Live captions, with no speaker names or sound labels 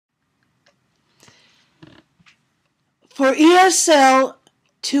for ESL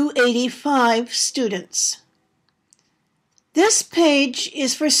 285 students. This page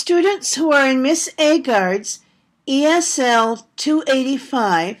is for students who are in Miss Agard's ESL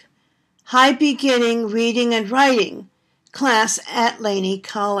 285 High Beginning Reading and Writing class at Laney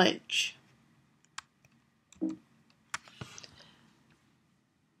College.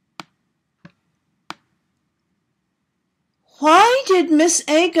 Why did Miss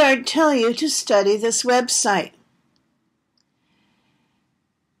Agard tell you to study this website?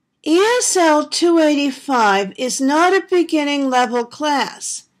 ESL 285 is not a beginning level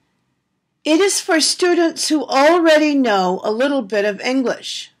class. It is for students who already know a little bit of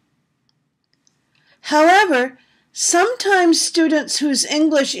English. However, sometimes students whose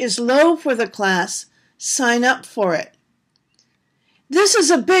English is low for the class sign up for it. This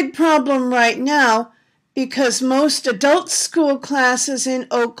is a big problem right now because most adult school classes in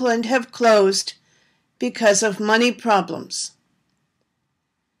Oakland have closed because of money problems.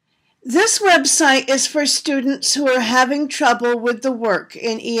 This website is for students who are having trouble with the work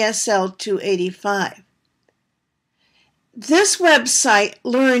in ESL 285. This website,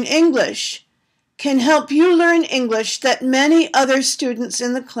 Learn English, can help you learn English that many other students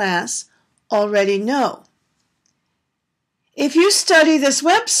in the class already know. If you study this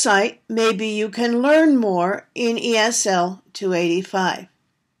website, maybe you can learn more in ESL 285.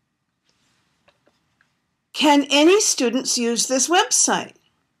 Can any students use this website?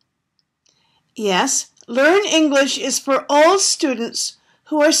 Yes, Learn English is for all students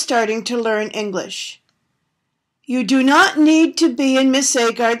who are starting to learn English. You do not need to be in Miss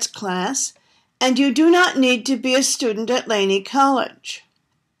Agard's class, and you do not need to be a student at Laney College.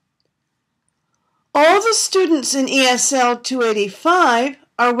 All the students in ESL 285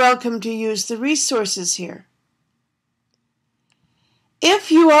 are welcome to use the resources here.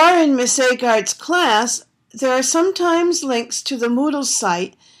 If you are in Miss Agard's class, there are sometimes links to the Moodle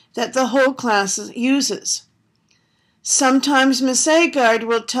site that the whole class uses. Sometimes Miss Agard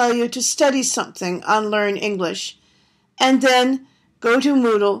will tell you to study something on Learn English, and then go to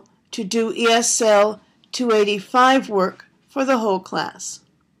Moodle to do ESL 285 work for the whole class.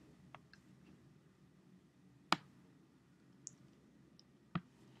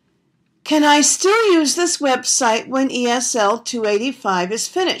 Can I still use this website when ESL 285 is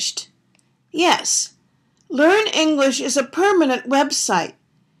finished? Yes. Learn English is a permanent website.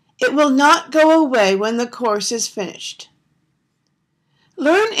 It will not go away when the course is finished.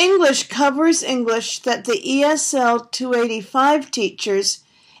 Learn English covers English that the ESL 285 teachers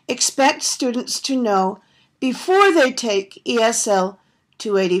expect students to know before they take ESL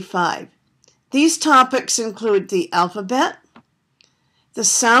 285. These topics include the alphabet, the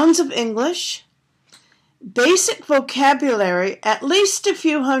sounds of English, basic vocabulary, at least a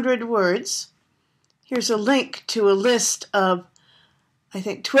few hundred words. Here's a link to a list of,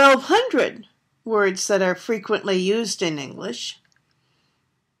 1,200 words that are frequently used in English.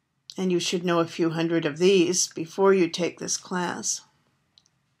 And you should know a few hundred of these before you take this class.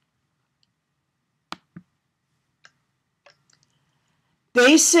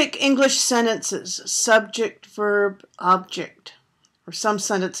 Basic English sentences, subject, verb, object. Or some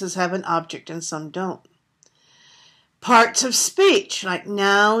sentences have an object and some don't. Parts of speech, like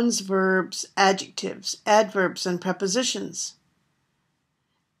nouns, verbs, adjectives, adverbs, and prepositions.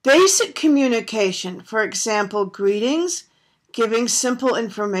 Basic communication, for example, greetings, giving simple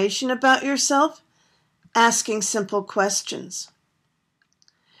information about yourself, asking simple questions.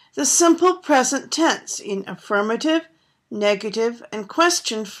 The simple present tense in affirmative, negative, and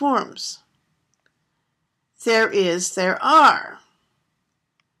question forms. There is, there are.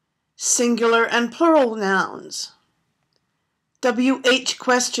 Singular and plural nouns. WH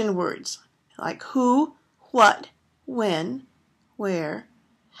question words like who, what, when, where,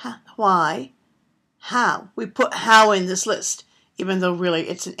 why, how. We put how in this list, even though really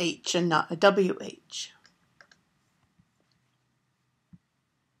it's an H and not a WH.